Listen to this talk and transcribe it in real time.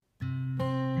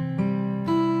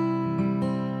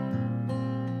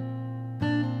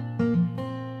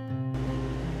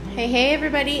Hey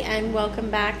everybody, and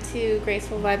welcome back to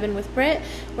Graceful Vibin' with Britt,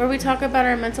 where we talk about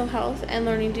our mental health and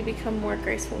learning to become more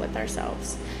graceful with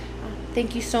ourselves.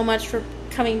 Thank you so much for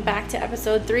coming back to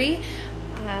episode 3.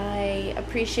 I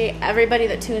appreciate everybody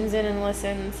that tunes in and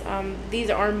listens.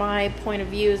 These are my point of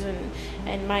views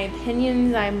and my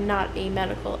opinions. I'm not a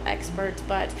medical expert,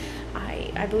 but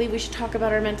I believe we should talk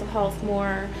about our mental health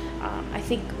more. I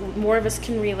think more of us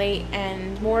can relate,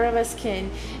 and more of us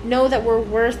can know that we're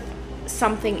worth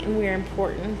something and we're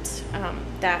important,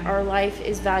 that our life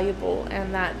is valuable,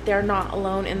 and that they're not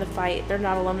alone in the fight. They're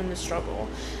not alone in the struggle.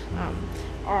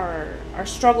 Our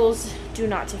struggles do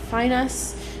not define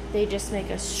us. They just make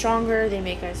us stronger. They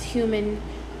make us human.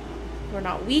 We're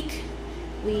not weak.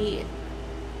 We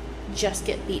just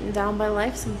get beaten down by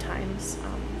life sometimes.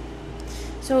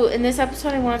 So in this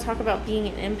episode, I want to talk about being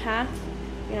an empath,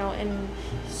 and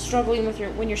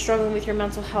when you're struggling with your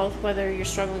mental health, whether you're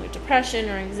struggling with depression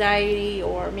or anxiety,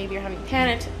 or maybe you're having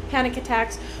panic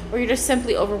attacks, or you're just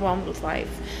simply overwhelmed with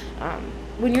life.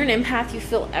 When you're an empath, you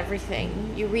feel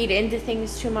everything. You read into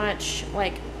things too much.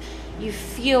 Like, you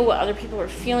feel what other people are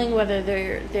feeling, whether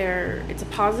it's a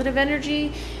positive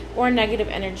energy or a negative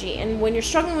energy. And when you're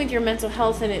struggling with your mental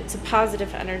health and it's a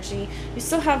positive energy, you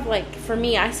still have, for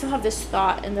me, I still have this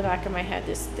thought in the back of my head,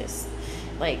 this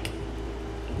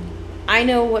I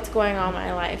know what's going on in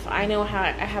my life. I know how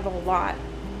I have a lot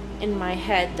in my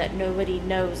head that nobody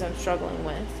knows I'm struggling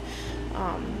with,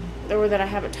 or that I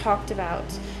haven't talked about.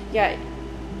 Yet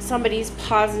somebody's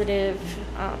positive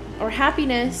or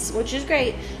happiness, which is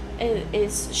great,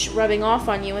 is rubbing off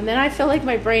on you, and then I feel like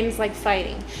my brain is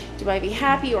fighting. Do I be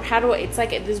happy, or how do I? It's at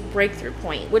this breakthrough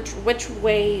point. Which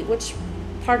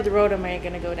part of the road am I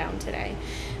going to go down today?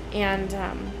 And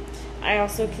I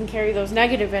also can carry those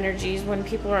negative energies when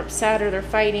people are upset or they're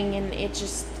fighting, and it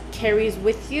just carries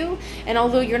with you. And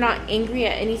although you're not angry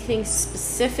at anything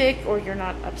specific, or you're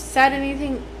not upset at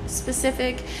anything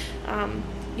specific,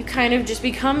 you kind of just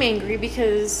become angry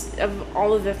because of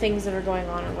all of the things that are going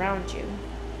on around you,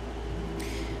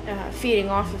 feeding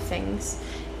off of things.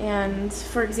 And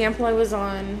for example, I was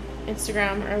on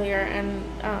Instagram earlier, and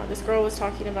this girl was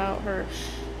talking about her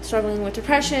struggling with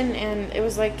depression, and it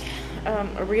was a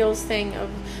Reels thing of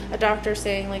a doctor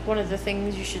saying one of the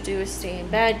things you should do is stay in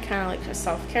bed, kind of like a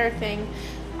self-care thing.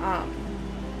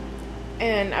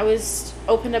 And I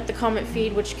opened up the comment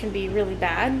feed, which can be really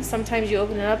bad. Sometimes you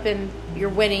open it up and you're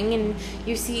winning, and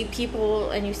you see people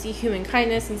and you see human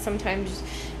kindness, and sometimes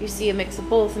you see a mix of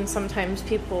both, and sometimes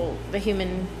the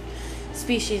human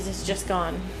species has just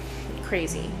gone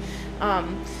crazy.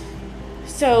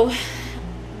 So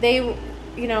they,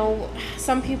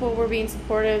 some people were being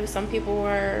supportive, some people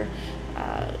were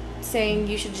saying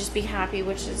you should just be happy,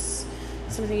 which is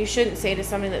something you shouldn't say to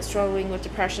somebody that's struggling with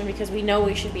depression, because we know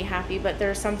we should be happy, but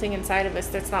there's something inside of us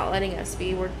that's not letting us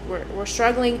be. We're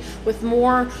struggling with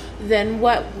more than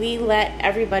what we let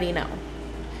everybody know.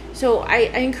 So I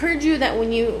encourage you that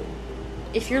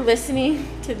if you're listening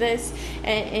to this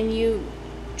and you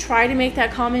try to make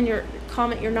that comment,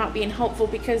 you're not being helpful,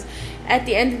 because at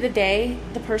the end of the day,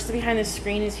 the person behind the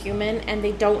screen is human, and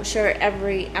they don't share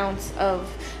every ounce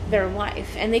of their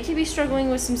life, and they could be struggling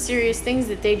with some serious things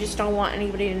that they just don't want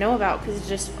anybody to know about, because it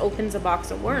just opens a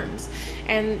box of worms.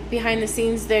 And behind the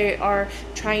scenes, they are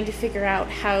trying to figure out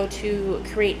how to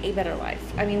create a better life.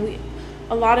 I mean,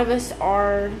 a lot of us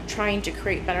are trying to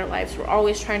create better lives. We're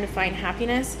always trying to find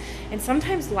happiness, and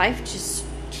sometimes life just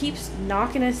keeps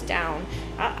knocking us down.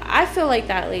 I feel like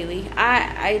that lately.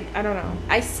 I don't know.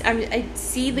 I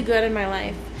see the good in my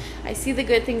life. I see the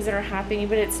good things that are happening,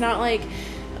 but it's not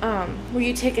where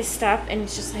you take a step and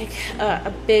it's just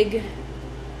a big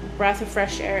breath of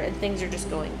fresh air and things are just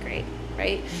going great,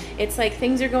 right? It's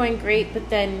things are going great, but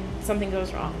then something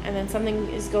goes wrong, and then something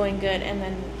is going good, and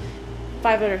then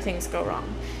 5 other things go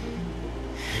wrong.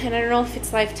 And I don't know if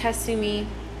it's life testing me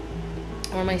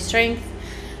or my strength.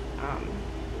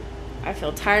 I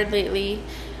feel tired lately.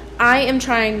 I am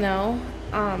trying, though.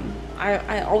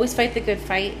 I always fight the good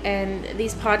fight, and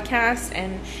these podcasts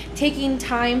and taking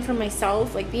time for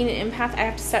myself, being an empath, I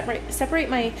have to separate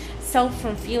myself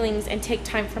from feelings and take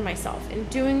time for myself. And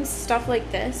doing stuff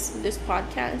like this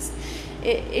podcast,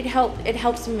 it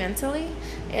helps me mentally.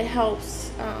 It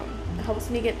helps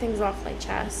me get things off my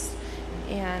chest,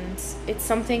 and it's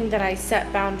something that I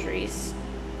set boundaries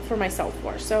for myself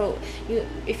for. So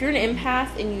if you're an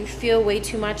empath and you feel way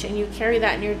too much and you carry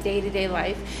that in your day-to-day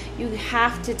life, you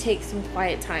have to take some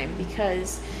quiet time,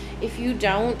 because if you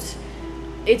don't,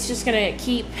 it's just going to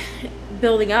keep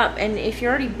building up. And if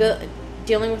you're already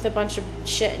dealing with a bunch of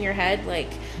shit in your head, like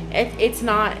it's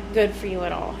not good for you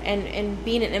at all. And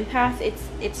being an empath,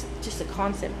 it's just a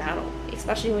constant battle,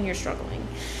 especially when you're struggling.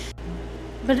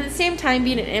 But at the same time,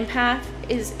 being an empath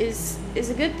is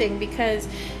a good thing, because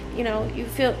you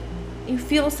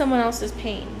feel someone else's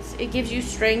pains. It gives you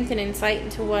strength and insight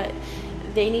into what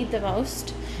they need the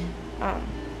most.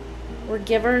 We're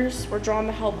givers. We're drawn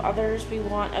to help others. We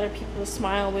want other people to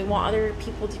smile. We want other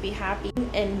people to be happy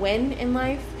and win in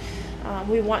life.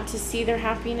 We want to see their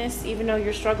happiness. Even though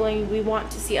you're struggling, we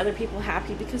want to see other people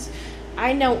happy, because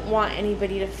I don't want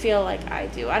anybody to feel like I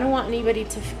do. I don't want anybody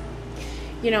to,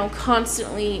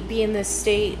 constantly be in this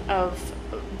state of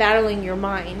battling your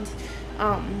mind.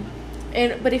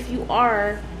 But if you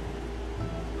are,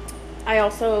 I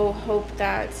also hope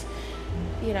that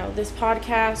this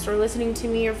podcast, or listening to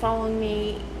me or following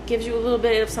me, gives you a little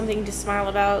bit of something to smile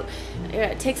about.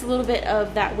 It takes a little bit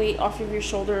of that weight off of your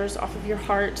shoulders, off of your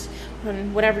heart,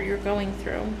 and whatever you're going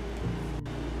through.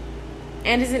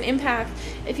 And as an empath,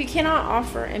 if you cannot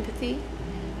offer empathy,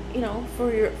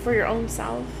 for your own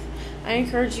self, I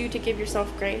encourage you to give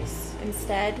yourself grace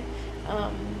instead.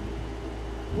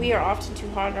 We are often too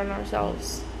hard on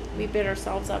ourselves. We beat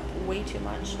ourselves up way too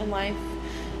much in life.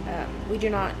 We do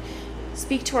not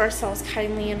speak to ourselves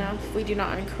kindly enough. We do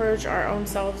not encourage our own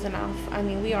selves enough. I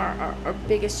mean, we are our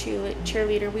biggest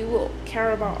cheerleader. We will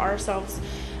care about ourselves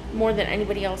more than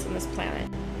anybody else on this planet.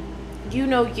 You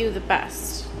know you the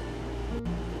best.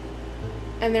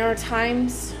 And there are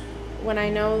times when I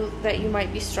know that you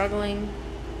might be struggling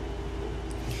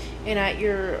and at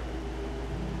your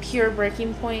pure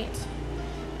breaking point.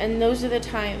 And those are the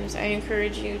times I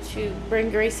encourage you to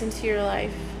bring grace into your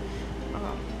life.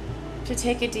 To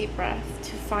take a deep breath,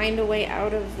 to find a way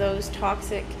out of those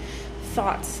toxic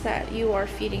thoughts that you are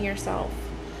feeding yourself.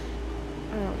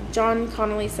 John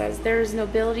Connolly says, there is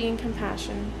nobility in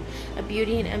compassion, a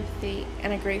beauty in empathy,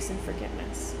 and a grace in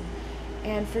forgiveness.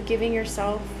 And forgiving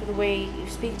yourself for the way you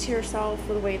speak to yourself,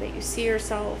 for the way that you see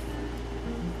yourself,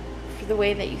 for the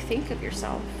way that you think of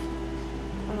yourself.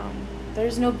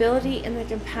 There's nobility in the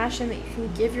compassion that you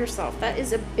can give yourself. That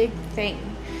is a big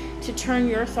thing, to turn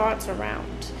your thoughts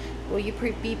around. Will you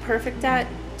be perfect at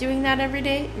doing that every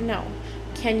day? No.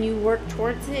 Can you work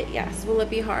towards it? Yes. Will it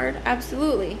be hard?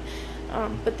 Absolutely.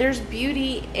 But there's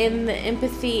beauty in the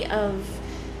empathy of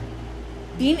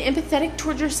being empathetic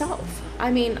towards yourself.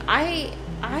 I mean, I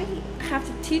have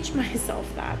to teach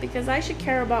myself that, because I should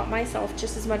care about myself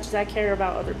just as much as I care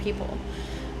about other people.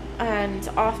 And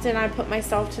often I put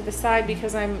myself to the side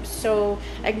because I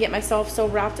can get myself so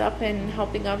wrapped up in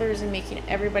helping others and making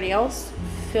everybody else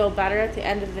feel better. At the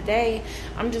end of the day,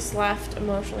 I'm just left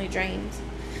emotionally drained.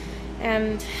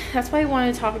 And that's why I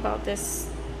wanted to talk about this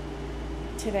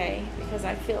today, because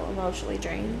I feel emotionally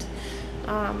drained.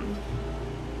 And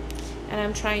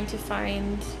I'm trying to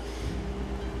find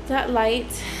that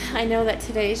light. I know that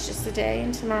today's just a day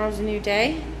and tomorrow's a new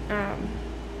day.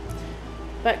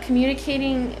 But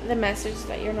communicating the message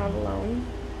that you're not alone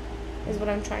is what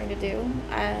I'm trying to do.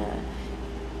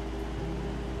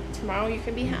 Tomorrow you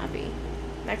can be happy.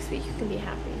 Next week you can be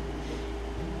happy.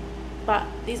 But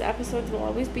these episodes will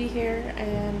always be here,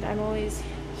 and I'm always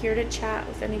here to chat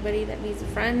with anybody that needs a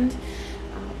friend,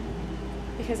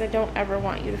 because I don't ever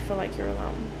want you to feel like you're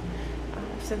alone.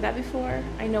 I've said that before.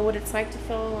 I know what it's like to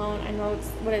feel alone. I know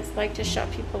what it's like to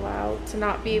shut people out, to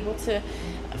not be able to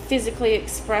physically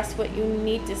express what you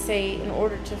need to say in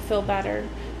order to feel better,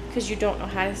 because you don't know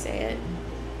how to say it,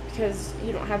 because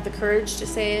you don't have the courage to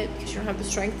say it, because you don't have the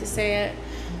strength to say it.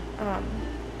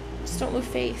 Just don't lose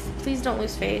faith. Please don't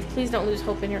lose faith. Please don't lose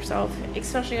hope in yourself,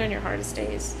 especially on your hardest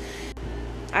days.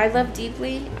 I love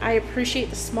deeply. I appreciate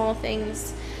the small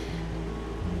things,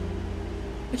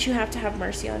 but you have to have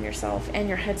mercy on yourself and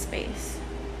your headspace.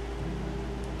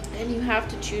 And you have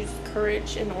to choose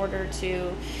courage in order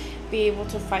to be able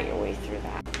to fight your way through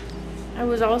that. I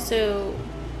was also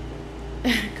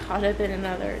caught up in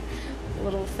another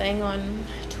little thing on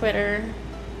Twitter.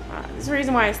 There's a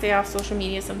reason why I stay off social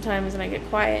media sometimes and I get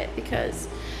quiet, because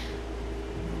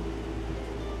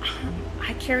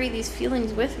I carry these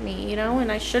feelings with me, and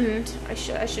I shouldn't. I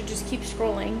should just keep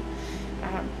scrolling.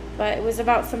 But it was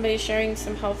about somebody sharing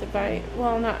some health advice.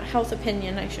 Well, not health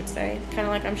opinion, I should say. Kind of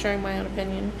like I'm sharing my own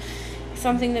opinion.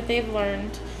 Something that they've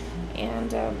learned.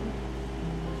 And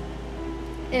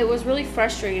it was really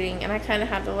frustrating, and I kind of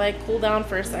had to cool down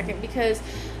for a second, because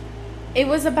it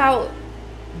was about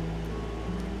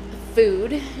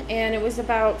food, and it was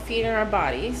about feeding our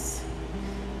bodies.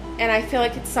 And I feel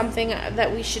like it's something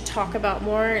that we should talk about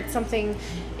more. It's something,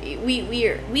 we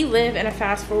live in a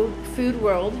fast food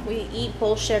world. We eat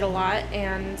bullshit a lot,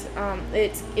 and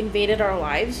it's invaded our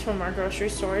lives from our grocery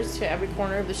stores to every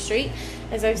corner of the street,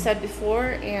 as I've said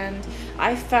before. And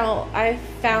I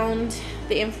found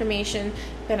the information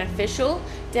beneficial.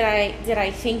 Did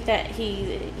I think that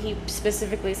he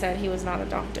specifically said he was not a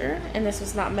doctor and this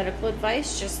was not medical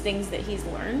advice, just things that he's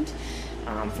learned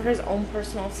for his own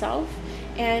personal self?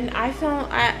 And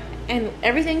and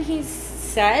everything he's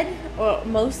said, or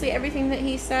mostly everything that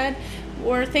he said,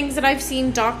 were things that I've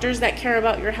seen doctors that care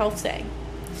about your health say.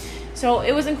 So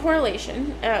it was in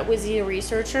correlation. Was he a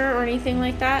researcher or anything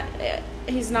like that?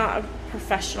 He's not a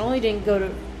professional. He didn't go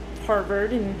to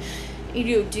Harvard and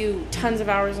you do tons of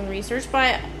hours in research.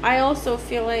 But I also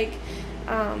feel like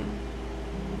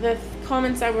the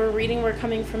comments I were reading were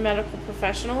coming from medical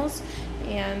professionals,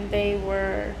 and they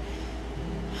were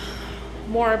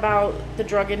more about the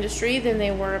drug industry than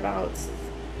they were about,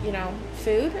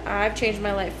 food. I've changed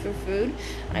my life through food.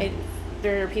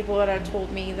 There are people that have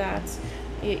told me that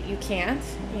you can't,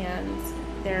 and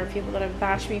there are people that have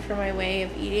bashed me for my way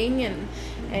of eating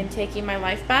and taking my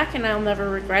life back, and I'll never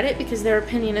regret it because their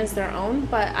opinion is their own.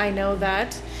 But I know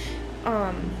that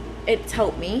it's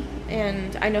helped me,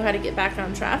 and I know how to get back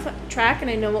on track,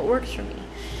 and I know what works for me.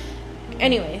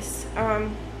 Anyways,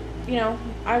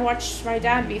 I watched my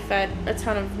dad be fed a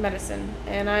ton of medicine,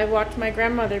 and I watched my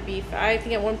grandmother be fed. I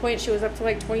think at one point she was up to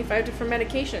like 25 different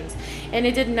medications, and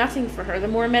it did nothing for her. The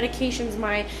more medications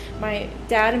my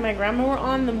dad and my grandma were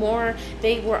on, the more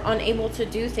they were unable to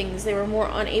do things. They were more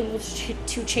unable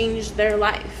to change their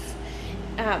life,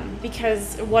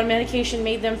 because one medication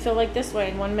made them feel like this way,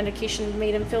 and one medication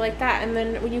made them feel like that. And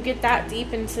then when you get that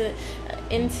deep into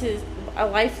a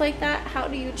life like that, how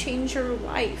do you change your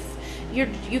life? You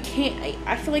can't.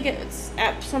 I feel like it's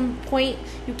at some point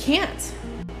you can't.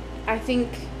 I think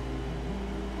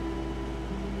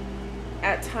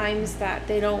at times that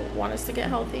they don't want us to get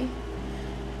healthy.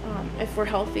 If we're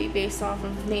healthy based off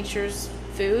of nature's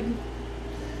food,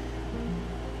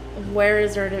 where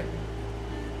is there to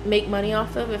make money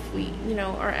off of if we,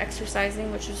 are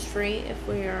exercising, which is free, if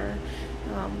we are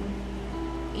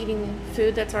eating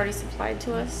food that's already supplied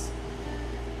to us?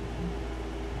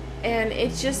 And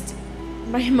it's just,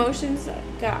 my emotions,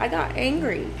 I got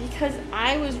angry because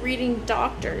I was reading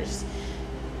doctors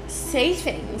say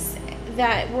things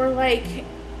that were like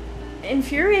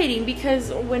infuriating,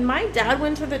 because when my dad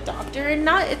went to the doctor, and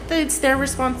not it's their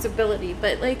responsibility,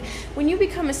 but like when you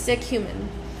become a sick human,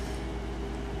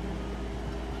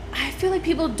 I feel like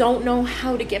people don't know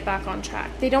how to get back on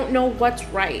track. They don't know what's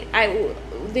right.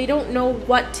 They don't know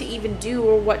what to even do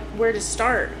or where to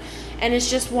start. And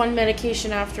it's just one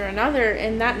medication after another,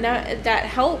 and that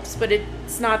helps, but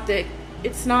it's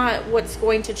not what's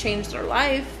going to change their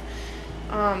life.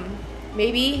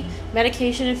 Maybe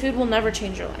medication and food will never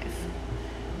change your life.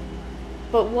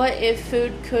 But what if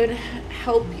food could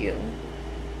help you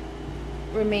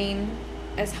remain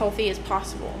as healthy as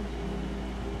possible?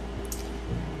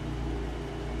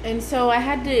 And so I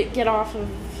had to get off of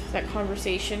that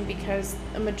conversation because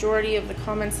a majority of the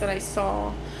comments that I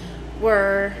saw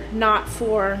were not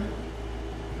for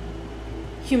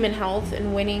human health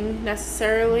and winning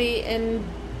necessarily in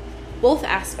both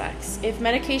aspects. If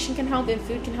medication can help and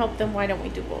food can help, then why don't we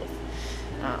do both?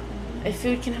 If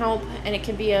food can help and it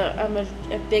can be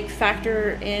a big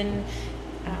factor in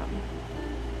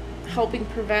helping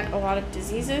prevent a lot of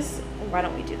diseases, why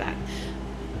don't we do that?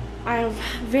 I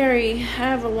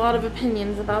have a lot of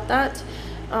opinions about that,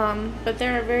 but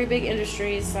there are very big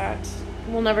industries that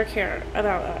will never care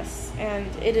about us, and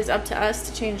it is up to us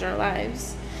to change our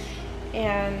lives.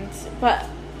 But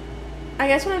I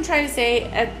guess what I'm trying to say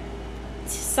to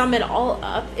sum it all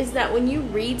up is that when you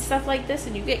read stuff like this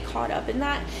and you get caught up in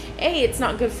that, A, it's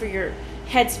not good for your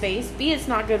headspace, B, it's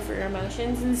not good for your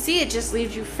emotions, and C, it just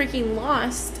leaves you freaking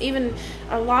lost, even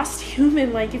a lost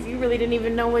human, like if you really didn't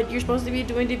even know what you're supposed to be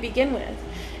doing to begin with.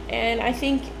 And I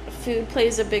think food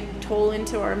plays a big toll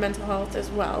into our mental health as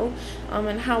well,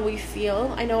 and how we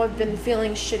feel. I know I've been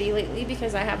feeling shitty lately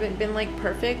because I haven't been like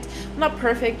perfect. Not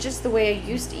perfect, just the way I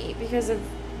used to eat, because of,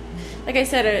 like I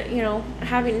said,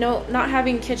 not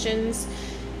having kitchens.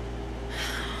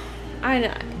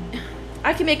 I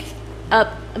can make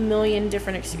up a million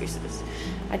different excuses.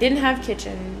 I didn't have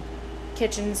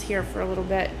kitchens here for a little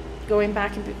bit, going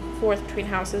back and forth between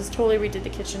houses. Totally redid the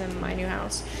kitchen in my new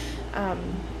house.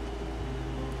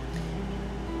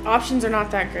 Options are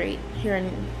not that great here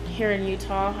in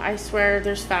Utah. I swear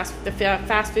there's the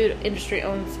fast food industry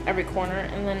owns every corner,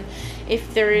 and then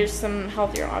if there is some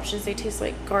healthier options, they taste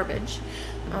like garbage.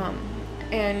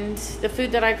 And the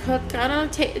food that I cook, I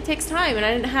don't know, it takes time,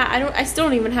 and I still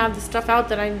don't even have the stuff out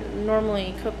that I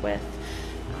normally cook with.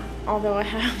 Although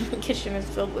the kitchen is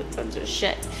filled with tons of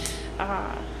shit.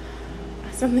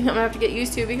 Something I'm gonna have to get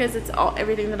used to because it's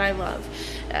everything that I love.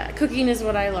 Cooking is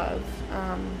what I love.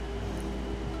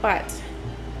 But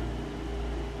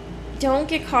don't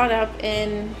get caught up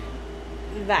in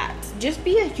that. Just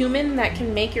be a human that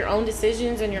can make your own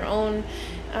decisions and your own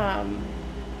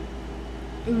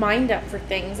mind up for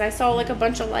things. I saw like a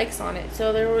bunch of likes on it,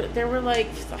 so there were like,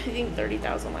 I think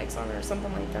 30,000 likes on it or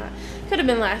something like that. Could have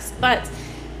been less, but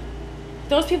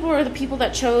those people were the people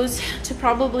that chose to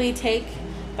probably take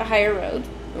the higher road,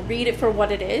 read it for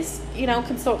what it is,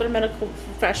 consult their medical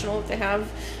professional if they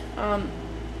have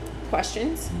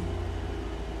questions.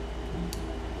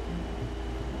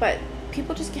 But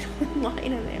people just get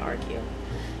online and they argue.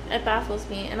 It baffles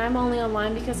me, and I'm only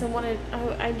online because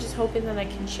I'm just hoping that I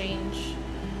can change.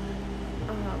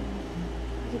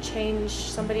 I can change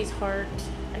somebody's heart.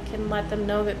 I can let them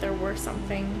know that they're worth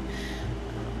something,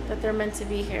 that they're meant to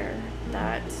be here,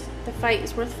 that the fight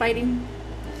is worth fighting.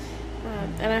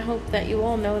 And I hope that you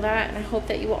all know that, and I hope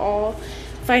that you all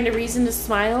find a reason to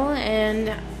smile. And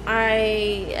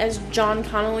as John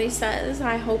Connolly says,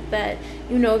 I hope that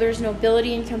there's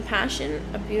nobility and compassion,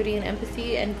 a beauty and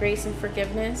empathy, and grace and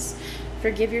forgiveness.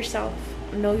 Forgive yourself.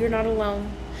 Know you're not alone.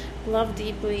 Love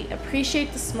deeply.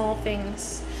 Appreciate the small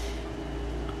things.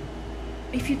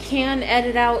 If you can,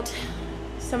 edit out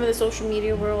some of the social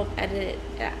media world, edit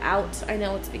it out. I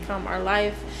know it's become our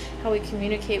life, how we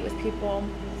communicate with people,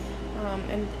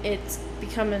 and it's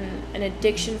become an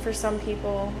addiction for some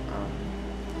people.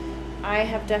 I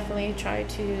have definitely tried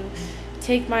to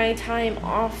take my time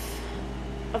off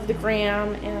of the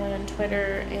gram and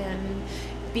Twitter and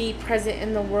be present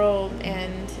in the world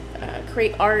and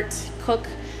create art, cook.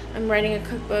 I'm writing a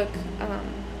cookbook.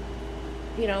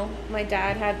 My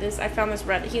dad had this. I found this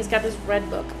he's got this red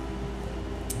book,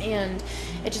 and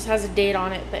it just has a date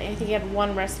on it, but I think he had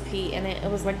one recipe in it. It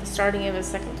was like the starting of his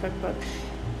second cookbook.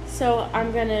 So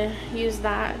I'm gonna use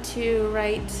that to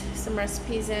write some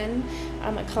recipes in,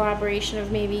 a collaboration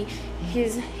of maybe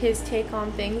his take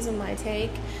on things and my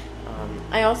take.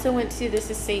 I also went to this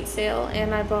estate sale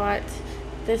and I bought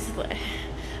this.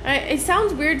 It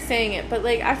sounds weird saying it, but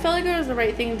I felt like it was the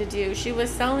right thing to do.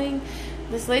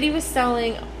 This lady was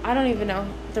selling, I don't even know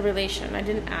the relation, I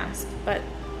didn't ask, but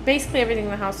basically everything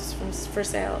in the house was for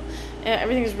sale.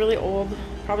 Everything is really old,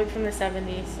 probably from the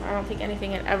 70s. I don't think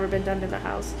anything had ever been done to the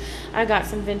house. I got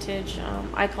some vintage,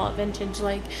 I call it vintage,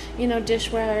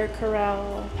 dishware,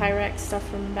 Corelle, Pyrex stuff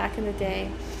from back in the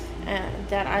day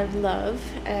that I love.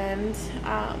 And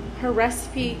her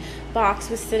recipe box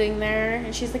was sitting there,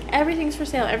 and she's like, everything's for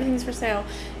sale, everything's for sale.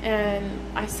 And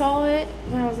I saw it,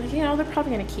 and I was like, they're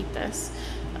probably going to keep this.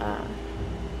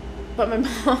 But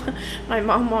my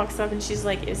mom walks up and she's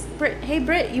like, hey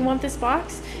Britt, you want this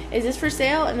box? Is this for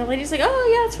sale? And the lady's like, oh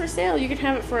yeah, it's for sale. You can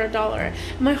have it for $1.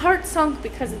 My heart sunk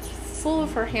because it's full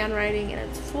of her handwriting and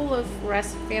it's full of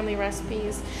family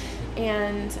recipes.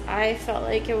 And I felt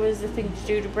like it was the thing to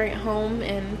do to bring it home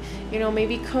and,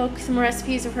 maybe cook some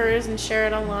recipes of hers and share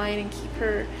it online and keep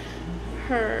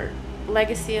her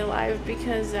legacy alive,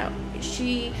 because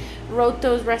she wrote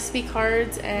those recipe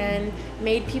cards and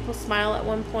made people smile at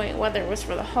one point, whether it was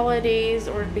for the holidays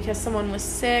or because someone was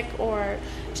sick or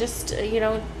just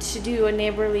to do a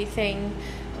neighborly thing,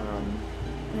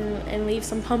 and leave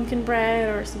some pumpkin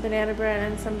bread or some banana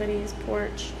bread on somebody's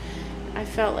porch. I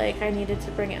felt like I needed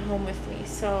to bring it home with me,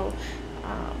 so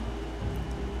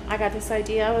I got this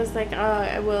idea. I was like,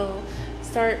 I will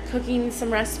start cooking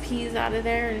some recipes out of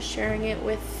there and sharing it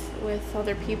with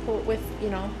other people, with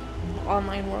the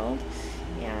online world,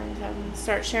 and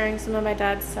start sharing some of my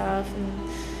dad's stuff. And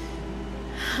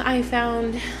I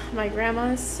found my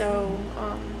grandma's, so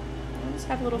I'll just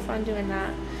have a little fun doing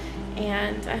that.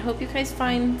 And I hope you guys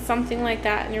find something like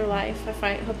that in your life.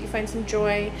 I hope you find some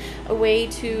joy, a way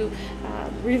to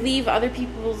relieve other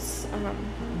people's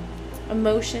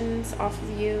emotions off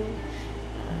of you,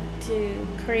 to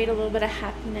create a little bit of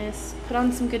happiness, put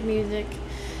on some good music,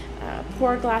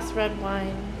 pour a glass of red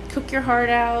wine, cook your heart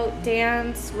out,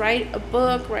 dance, write a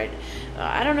book,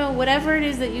 I don't know, whatever it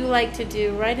is that you like to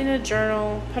do. Write in a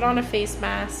journal, put on a face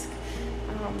mask,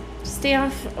 stay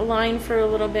off line for a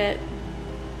little bit,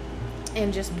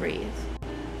 and just breathe.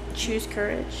 Choose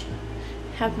courage.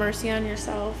 Have mercy on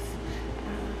yourself.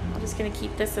 I'm just going to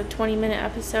keep this a 20-minute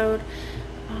episode.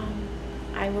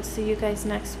 I will see you guys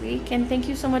next week. And thank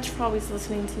you so much for always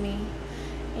listening to me.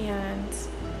 And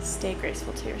stay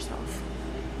graceful to yourself.